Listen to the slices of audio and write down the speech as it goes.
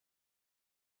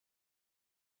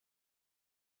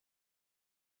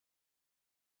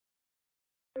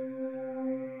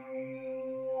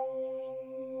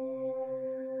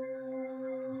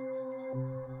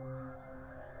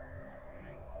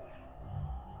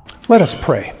Let us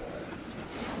pray.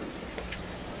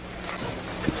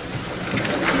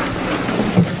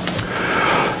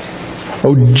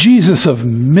 O Jesus of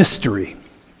mystery,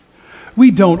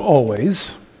 we don't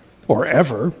always, or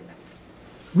ever,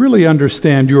 really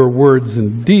understand your words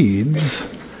and deeds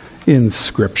in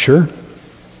Scripture.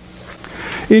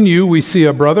 In you we see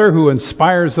a brother who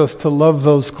inspires us to love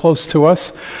those close to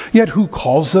us, yet who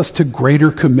calls us to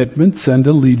greater commitments and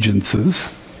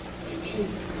allegiances.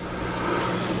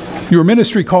 Your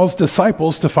ministry calls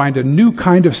disciples to find a new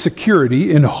kind of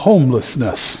security in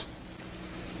homelessness,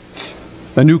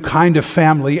 a new kind of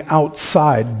family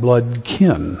outside blood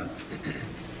kin.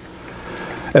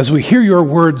 As we hear your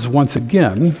words once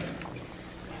again,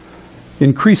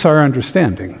 increase our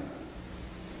understanding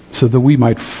so that we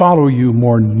might follow you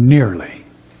more nearly.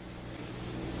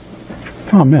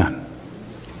 Amen.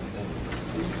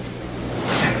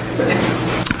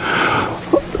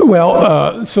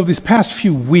 Well, so these past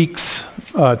few weeks,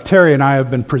 Terry and I have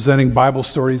been presenting Bible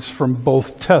stories from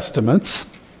both Testaments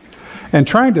and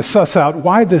trying to suss out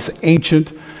why this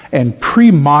ancient and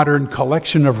pre-modern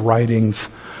collection of writings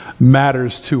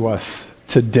matters to us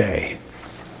today.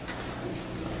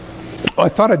 I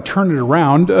thought I'd turn it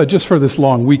around just for this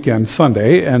long weekend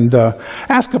Sunday and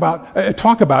talk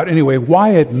about anyway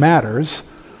why it matters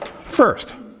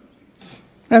first,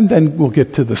 and then we'll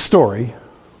get to the story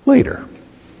later.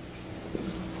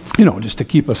 You know, just to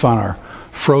keep us on our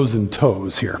frozen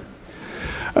toes here.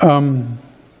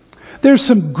 There's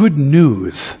some good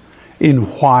news in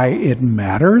why it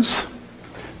matters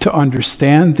to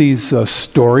understand these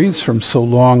stories from so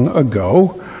long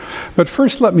ago. But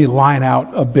first, let me line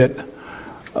out a bit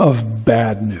of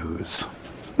bad news,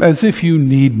 as if you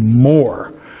need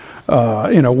more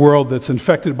in a world that's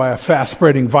infected by a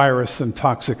fast-spreading virus and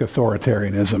toxic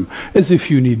authoritarianism, as if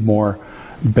you need more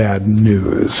bad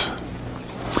news.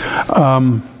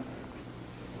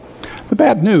 The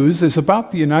bad news is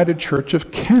about the United Church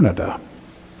of Canada,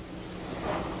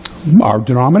 our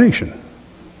denomination.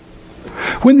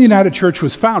 When the United Church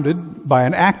was founded by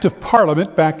an act of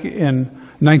Parliament back in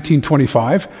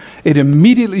 1925, it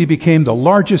immediately became the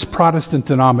largest Protestant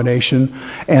denomination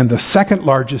and the second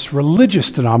largest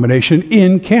religious denomination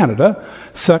in Canada,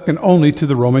 second only to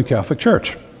the Roman Catholic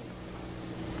Church.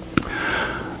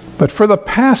 But for the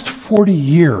past 40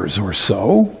 years or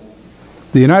so,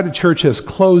 the United Church has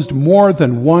closed more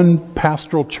than one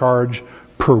pastoral charge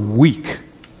per week.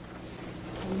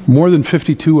 More than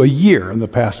 52 a year in the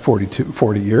past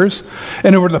 40 years.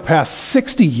 And over the past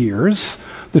 60 years,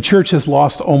 the church has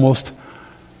lost almost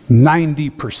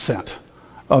 90%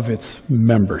 of its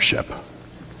membership.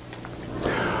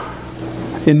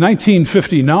 In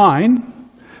 1959,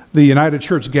 the United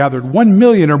Church gathered 1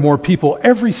 million or more people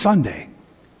every Sunday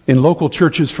in local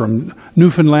churches from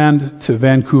Newfoundland to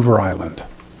Vancouver Island.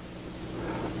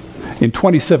 In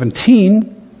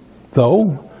 2017,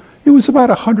 though, it was about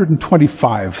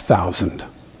 125,000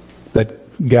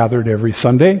 that gathered every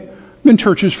Sunday in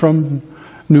churches from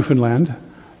Newfoundland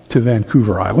to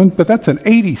Vancouver Island, but that's an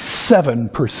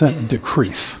 87%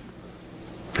 decrease.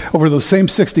 Over those same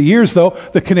 60 years, though,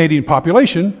 the Canadian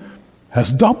population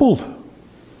has doubled.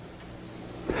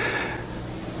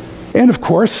 And of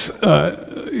course,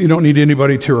 you don't need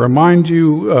anybody to remind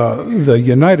you, the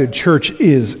United Church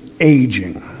is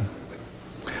aging.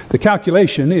 The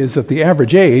calculation is that the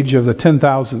average age of the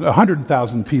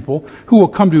 100,000 people who will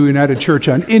come to United Church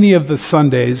on any of the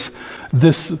Sundays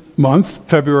this month,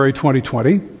 February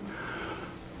 2020,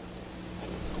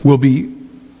 will be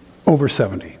over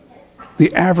 70.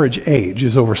 The average age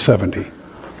is over 70.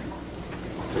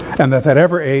 And that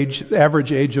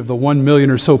average age of the 1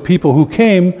 million or so people who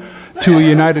came to a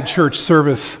United Church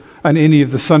service on any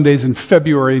of the Sundays in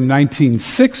February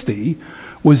 1960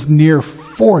 was near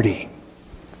 40.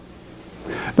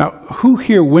 Now, who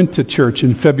here went to church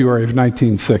in February of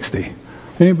 1960?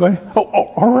 Anybody? Oh,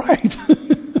 all right.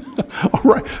 All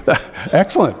right.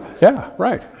 Excellent. Yeah,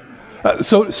 right.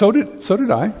 So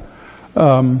did I.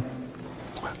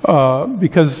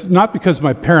 Not because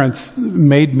my parents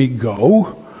made me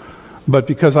go, but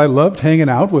because I loved hanging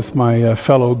out with my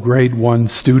fellow grade 1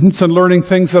 students and learning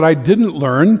things that I didn't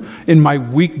learn in my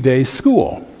weekday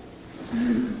school.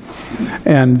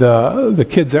 And the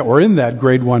kids that were in that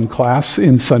grade 1 class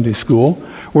in Sunday school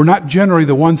were not generally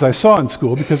the ones I saw in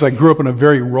school, because I grew up in a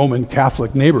very Roman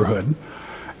Catholic neighborhood.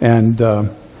 And the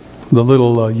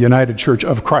little United Church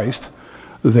of Christ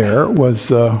there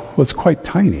was quite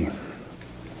tiny.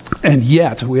 And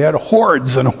yet we had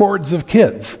hordes and hordes of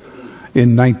kids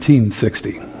in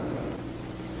 1960.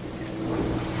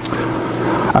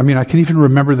 I mean, I can even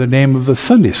remember the name of the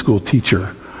Sunday school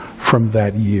teacher from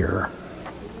that year.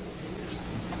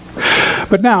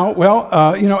 But now, well,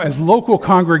 as local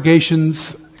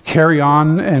congregations carry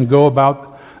on and go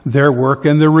about their work,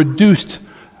 and the reduced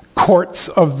courts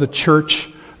of the church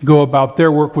go about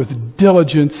their work with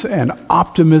diligence and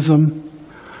optimism,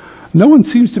 no one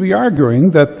seems to be arguing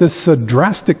that this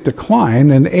drastic decline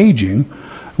in aging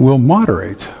will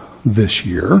moderate this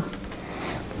year,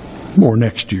 or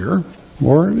next year,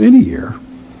 or any year.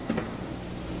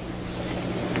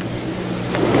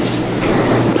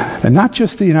 And not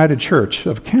just the United Church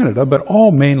of Canada, but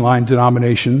all mainline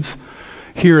denominations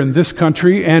here in this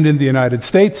country and in the United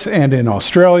States and in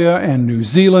Australia and New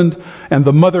Zealand and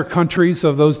the mother countries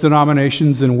of those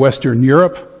denominations in Western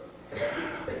Europe.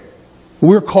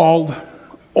 We're called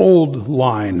old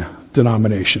line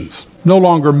denominations. No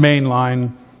longer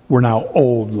mainline, we're now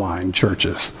old line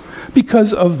churches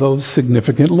because of those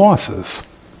significant losses.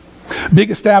 Big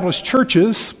established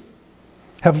churches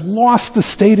have lost the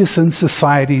status in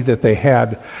society that they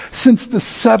had since the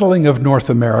settling of North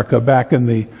America back in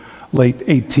the late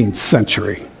 18th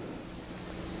century.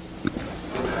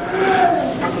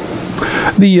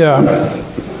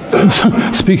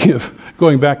 Speaking of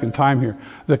going back in time here,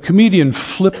 the comedian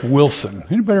Flip Wilson.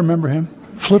 Anybody remember him?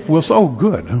 Flip Wilson? Oh,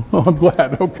 good. Oh, I'm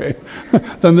glad. Okay.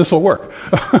 Then this will work.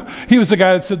 He was the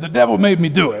guy that said, "The devil made me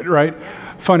do it," right?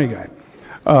 Funny guy.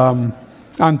 On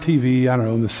TV, I don't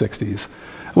know, in the 60s.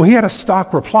 Well, he had a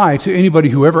stock reply to anybody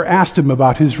who ever asked him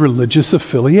about his religious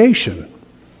affiliation.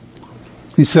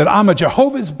 He said, "I'm a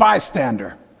Jehovah's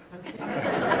bystander."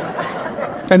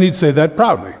 And he'd say that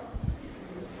proudly.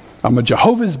 "I'm a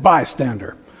Jehovah's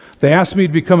bystander. They asked me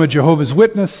to become a Jehovah's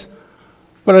Witness,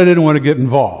 but I didn't want to get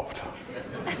involved."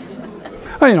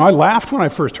 I laughed when I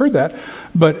first heard that,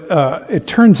 but it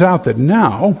turns out that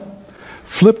now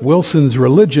Flip Wilson's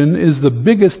religion is the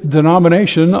biggest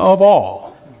denomination of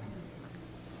all.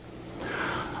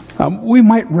 We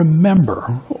might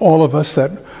remember, all of us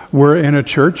that were in a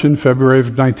church in February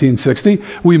of 1960,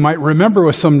 we might remember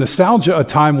with some nostalgia a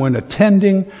time when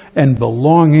attending and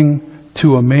belonging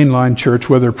to a mainline church,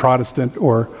 whether Protestant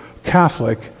or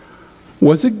Catholic,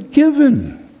 was a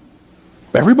given.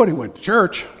 Everybody went to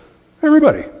church.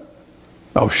 Everybody.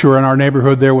 Oh, sure, in our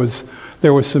neighborhood there was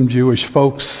some Jewish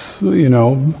folks,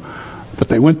 but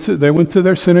they went to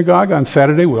their synagogue on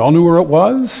Saturday. We all knew where it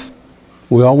was.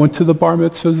 We all went to the bar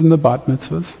mitzvahs and the bat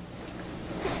mitzvahs.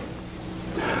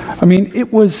 I mean,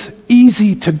 it was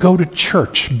easy to go to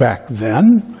church back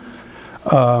then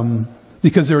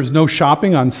because there was no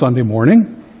shopping on Sunday morning.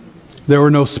 There were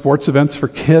no sports events for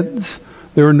kids.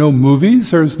 There were no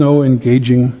movies. There was no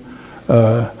engaging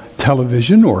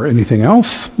television or anything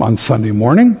else on Sunday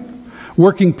morning.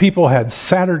 Working people had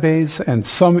Saturdays and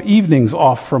some evenings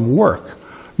off from work.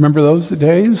 Remember those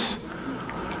days?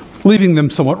 Leaving them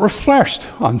somewhat refreshed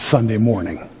on Sunday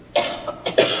morning.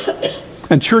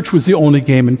 And church was the only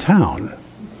game in town.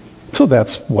 So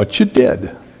that's what you did.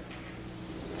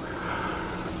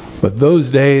 But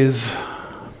those days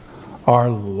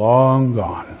are long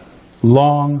gone.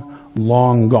 Long,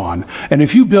 long gone. And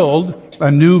if you build a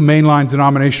new mainline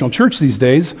denominational church these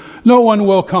days, no one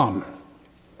will come.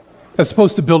 As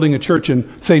opposed to building a church in,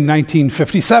 say,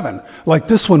 1957, like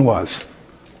this one was.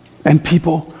 And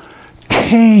people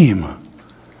came.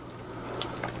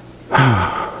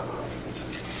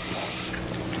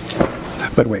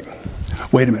 But wait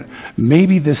a minute.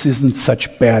 Maybe this isn't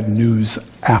such bad news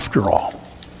after all.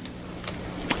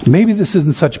 Maybe this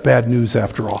isn't such bad news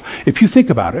after all. If you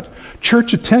think about it,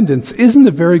 church attendance isn't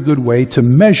a very good way to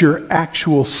measure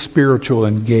actual spiritual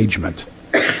engagement.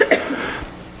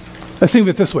 I think of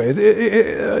it this way.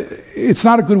 It's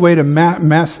not a good way to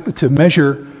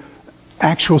measure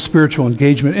actual spiritual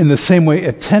engagement in the same way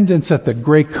attendance at the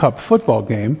Grey Cup football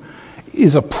game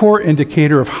is a poor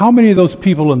indicator of how many of those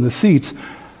people in the seats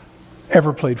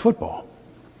ever played football.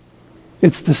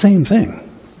 It's the same thing.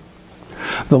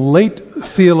 The late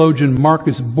theologian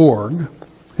Marcus Borg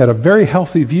had a very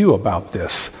healthy view about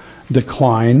this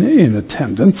decline in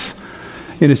attendance.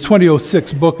 In his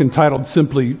 2006 book entitled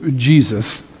simply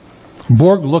Jesus,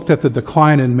 Borg looked at the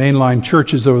decline in mainline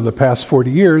churches over the past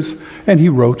 40 years, and he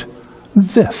wrote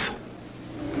this.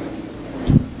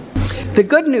 The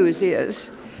good news is,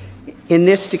 in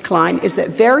this decline, is that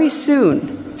very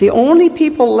soon the only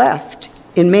people left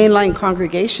in mainline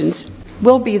congregations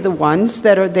will be the ones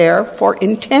that are there for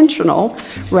intentional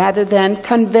rather than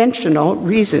conventional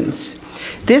reasons.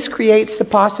 This creates the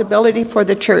possibility for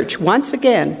the church once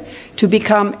again to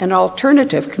become an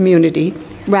alternative community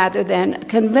rather than a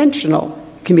conventional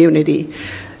community,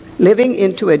 living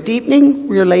into a deepening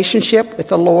relationship with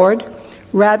the Lord,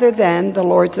 rather than the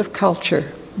lords of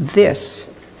culture.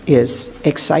 This is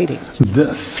exciting.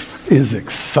 This is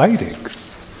exciting.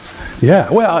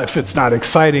 Yeah, well, if it's not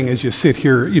exciting as you sit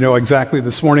here, exactly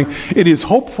this morning, it is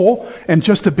hopeful and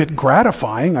just a bit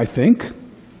gratifying, I think.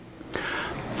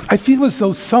 I feel as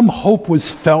though some hope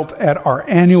was felt at our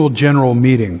annual general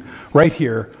meeting right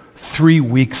here 3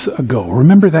 weeks ago.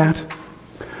 Remember that?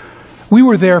 We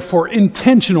were there for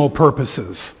intentional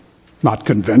purposes, not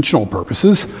conventional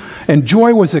purposes, and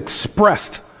joy was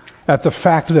expressed at the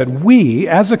fact that we,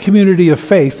 as a community of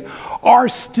faith, are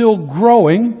still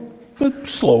growing,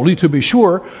 slowly to be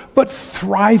sure, but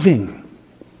thriving.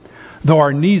 Though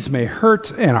our knees may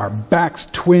hurt and our backs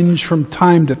twinge from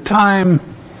time to time,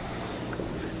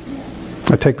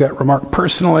 I take that remark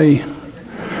personally.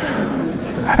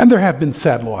 And there have been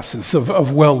sad losses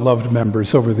of well-loved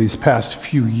members over these past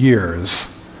few years.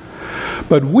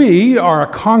 But we are a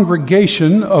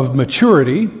congregation of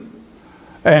maturity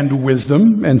and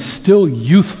wisdom and still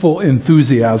youthful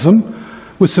enthusiasm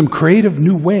with some creative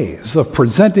new ways of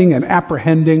presenting and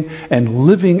apprehending and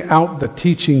living out the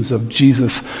teachings of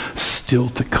Jesus still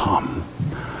to come.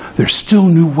 There's still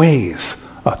new ways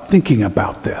of thinking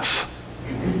about this.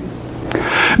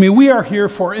 I mean, we are here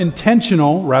for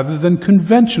intentional rather than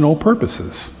conventional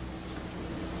purposes.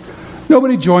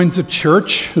 Nobody joins a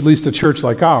church, at least a church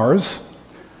like ours,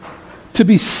 to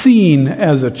be seen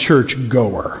as a church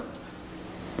goer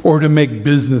or to make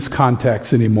business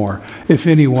contacts anymore, if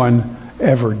anyone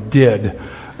ever did.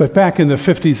 But back in the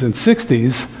 50s and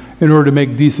 60s, in order to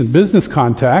make decent business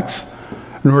contacts,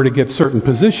 in order to get certain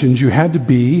positions, you had to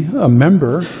be a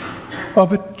member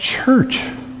of a church.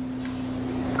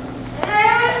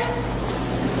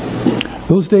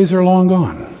 Those days are long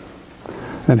gone.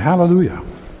 And hallelujah.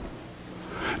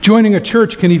 Joining a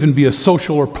church can even be a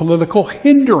social or political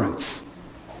hindrance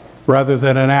rather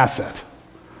than an asset.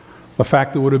 A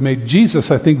fact that would have made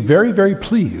Jesus, I think, very, very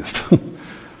pleased.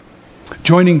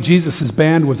 Joining Jesus'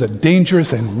 band was a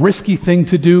dangerous and risky thing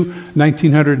to do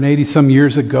 1980 some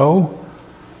years ago.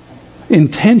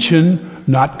 Intention,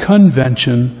 not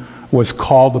convention, was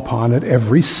called upon at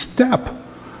every step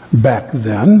back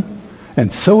then.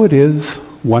 And so it is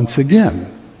once again.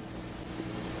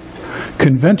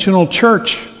 Conventional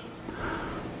church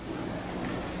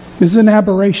is an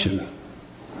aberration.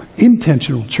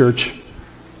 Intentional church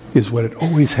is what it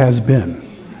always has been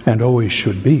and always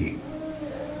should be.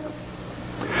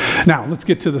 Now, let's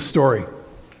get to the story.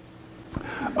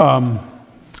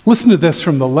 Listen to this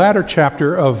from the latter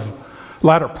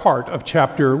part of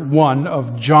chapter 1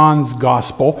 of John's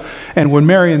Gospel. And when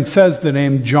Marion says the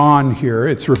name John here,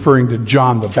 it's referring to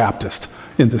John the Baptist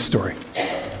in this story.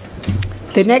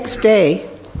 The next day,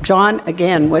 John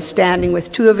again was standing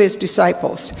with 2 of his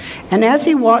disciples. And as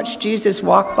he watched Jesus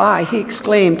walk by, he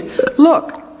exclaimed,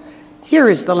 "Look, here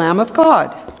is the Lamb of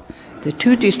God." The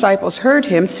 2 disciples heard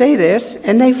him say this,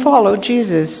 and they followed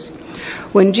Jesus.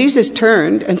 When Jesus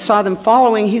turned and saw them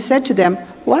following, he said to them,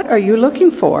 "What are you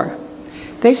looking for?"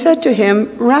 They said to him,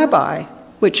 "Rabbi,"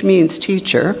 which means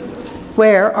teacher,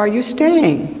 "where are you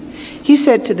staying?" He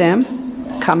said to them,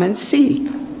 "Come and see."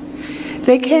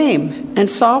 They came and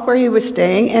saw where he was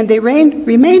staying, and they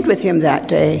remained with him that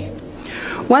day.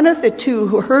 One of the 2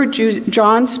 who heard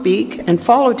John speak and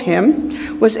followed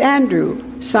him was Andrew,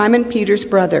 Simon Peter's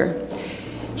brother.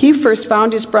 He first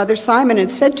found his brother Simon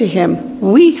and said to him,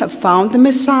 "We have found the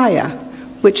Messiah,"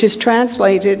 which is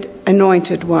translated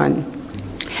Anointed One.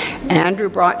 Andrew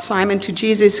brought Simon to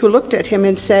Jesus, who looked at him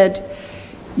and said,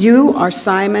 "You are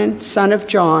Simon, son of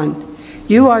John.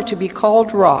 You are to be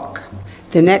called Rock."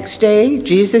 The next day,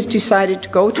 Jesus decided to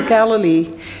go to Galilee,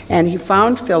 and he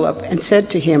found Philip and said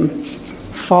to him,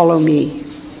 "Follow me."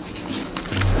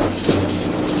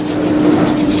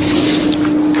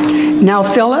 Now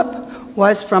Philip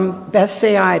was from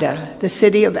Bethsaida, the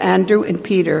city of Andrew and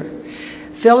Peter.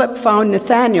 Philip found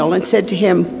Nathanael and said to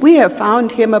him, "We have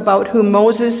found him about whom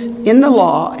Moses in the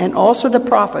law and also the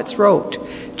prophets wrote,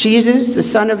 Jesus, the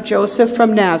son of Joseph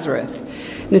from Nazareth."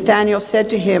 Nathanael said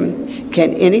to him,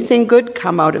 "Can anything good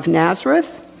come out of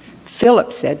Nazareth?"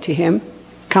 Philip said to him,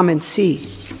 "Come and see."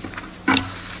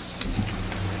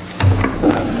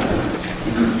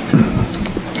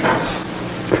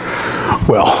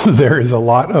 Well, there is a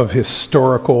lot of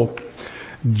historical,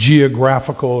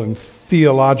 geographical, and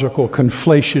theological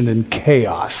conflation and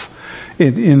chaos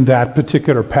in that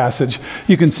particular passage.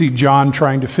 You can see John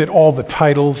trying to fit all the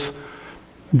titles,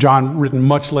 John written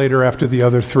much later after the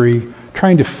other 3,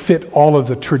 trying to fit all of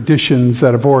the traditions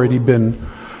that have already been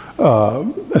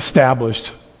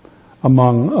established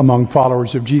among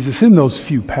followers of Jesus in those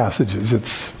few passages.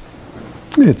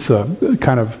 It's a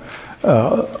kind of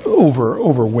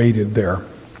overweighted there.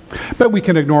 But we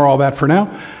can ignore all that for now.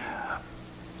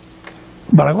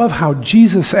 But I love how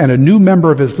Jesus and a new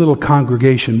member of his little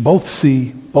congregation both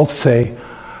say,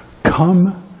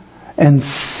 come and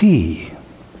see.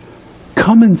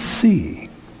 Come and see.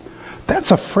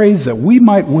 That's a phrase that we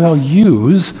might well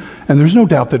use, and there's no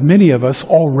doubt that many of us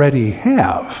already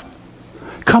have.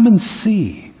 Come and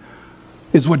see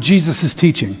is what Jesus is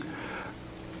teaching.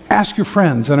 Ask your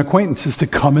friends and acquaintances to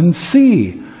come and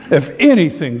see if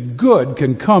anything good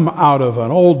can come out of an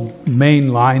old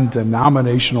mainline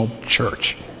denominational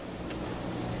church.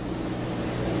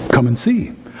 Come and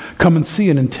see. Come and see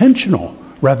an intentional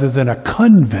rather than a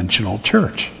conventional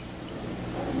church.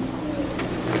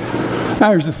 Now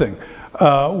here's the thing.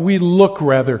 We look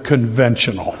rather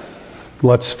conventional.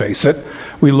 Let's face it.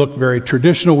 We look very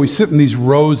traditional. We sit in these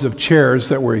rows of chairs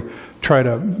that we try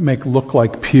to make look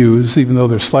like pews, even though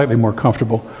they're slightly more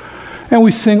comfortable. And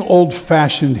we sing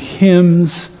old-fashioned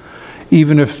hymns,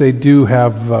 even if they do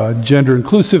have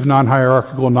gender-inclusive,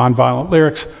 non-hierarchical, non-violent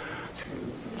lyrics.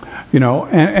 You know,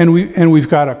 and we've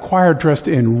got a choir dressed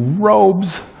in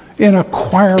robes in a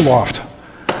choir loft,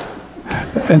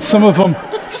 and some of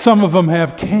them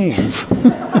have canes.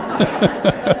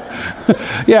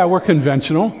 Yeah, we're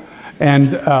conventional,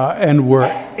 and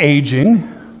we're aging,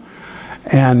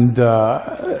 and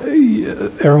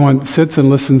everyone sits and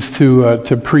listens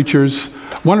to preachers,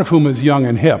 one of whom is young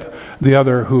and hip, the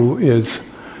other who is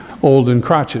old and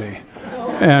crotchety,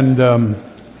 and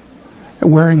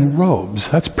wearing robes.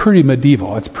 That's pretty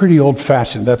medieval. That's pretty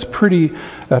old-fashioned. That's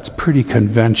pretty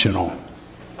conventional.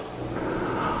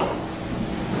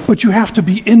 But you have to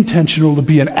be intentional to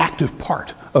be an active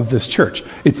part of this church.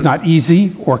 It's not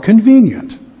easy or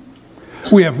convenient.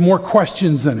 We have more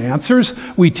questions than answers.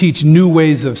 We teach new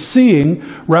ways of seeing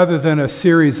rather than a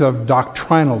series of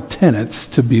doctrinal tenets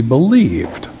to be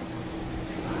believed.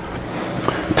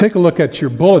 Take a look at your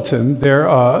bulletin there,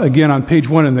 again on page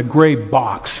 1 in the gray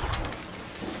box.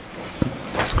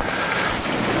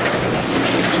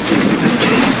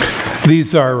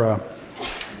 These are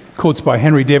quotes by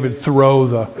Henry David Thoreau,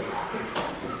 the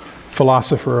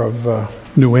philosopher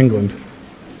of New England,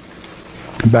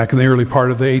 back in the early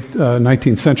part of the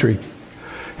 19th century.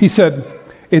 He said,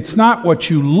 "It's not what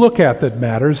you look at that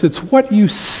matters, it's what you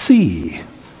see."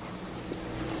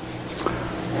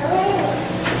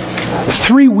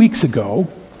 3 weeks ago,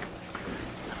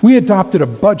 we adopted a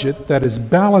budget that is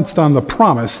balanced on the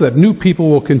promise that new people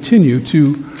will continue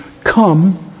to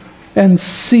come and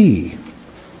see,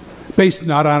 based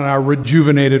not on our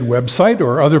rejuvenated website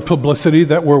or other publicity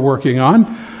that we're working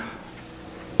on,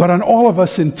 but on all of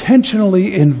us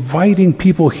intentionally inviting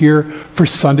people here for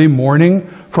Sunday morning,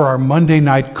 for our Monday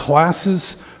night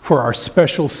classes, for our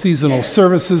special seasonal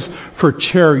services, for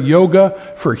chair yoga,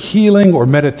 for healing or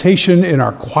meditation in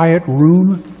our quiet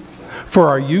room, for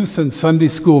our youth and Sunday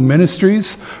school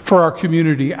ministries, for our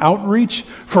community outreach,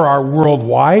 for our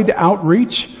worldwide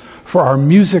outreach, for our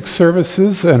music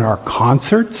services and our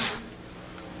concerts.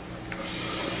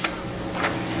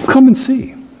 Come and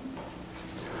see.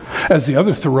 As the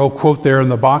other Thoreau quote there in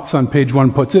the box on page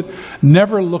 1 puts it,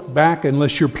 never look back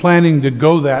unless you're planning to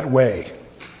go that way.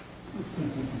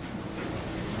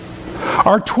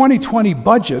 Our 2020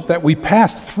 budget that we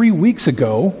passed 3 weeks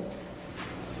ago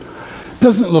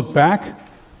doesn't look back,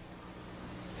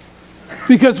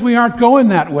 because we aren't going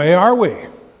that way, are we?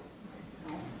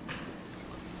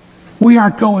 We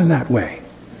aren't going that way.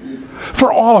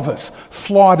 For all of us,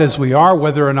 flawed as we are,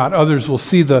 whether or not others will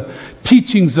see the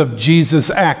teachings of Jesus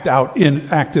acted out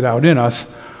in us,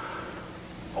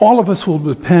 all of us will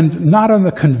depend not on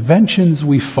the conventions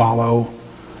we follow,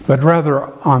 but rather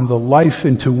on the life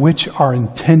into which our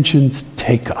intentions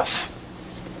take us.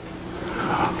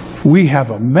 We have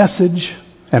a message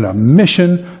and a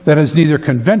mission that is neither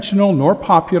conventional nor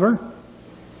popular,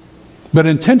 but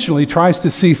intentionally tries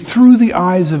to see through the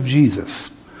eyes of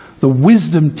Jesus, the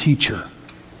wisdom teacher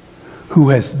who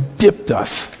has dipped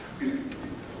us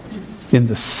in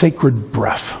the sacred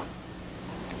breath.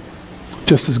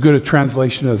 Just as good a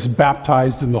translation as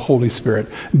baptized in the Holy Spirit,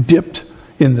 dipped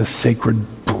in the sacred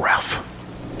breath.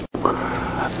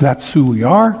 That's who we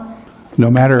are,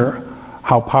 no matter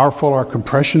how powerful our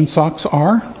compression socks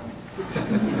are,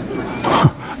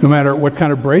 no matter what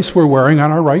kind of brace we're wearing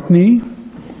on our right knee.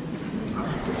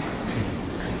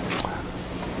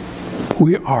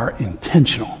 We are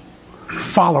intentional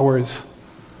followers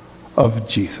of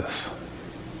Jesus.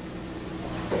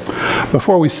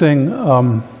 Before we sing,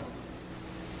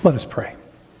 let us pray.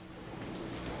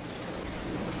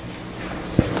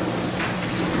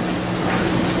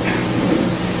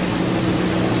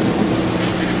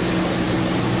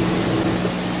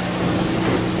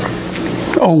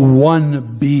 O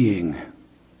one being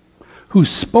who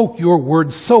spoke your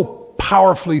word so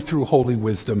powerfully through holy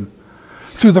wisdom,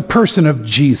 through the person of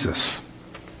Jesus,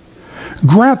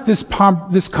 grant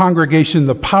this congregation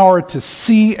the power to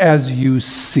see as you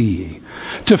see,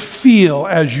 to feel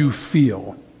as you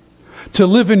feel, to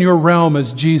live in your realm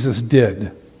as Jesus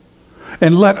did.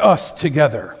 And let us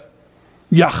together,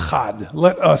 Yachad,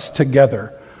 let us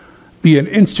together be an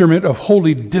instrument of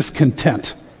holy discontent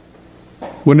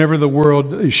whenever the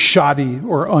world is shoddy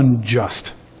or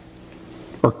unjust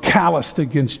or calloused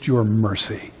against your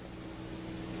mercy.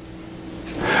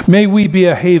 May we be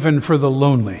a haven for the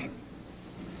lonely,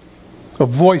 a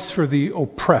voice for the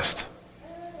oppressed,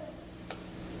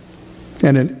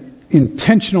 and an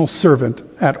intentional servant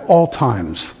at all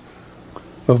times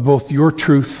of both your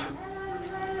truth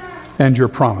and your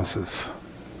promises.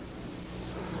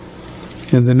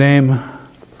 In the name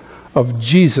of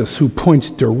Jesus, who points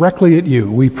directly at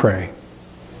you, we pray.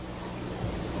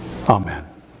 Amen.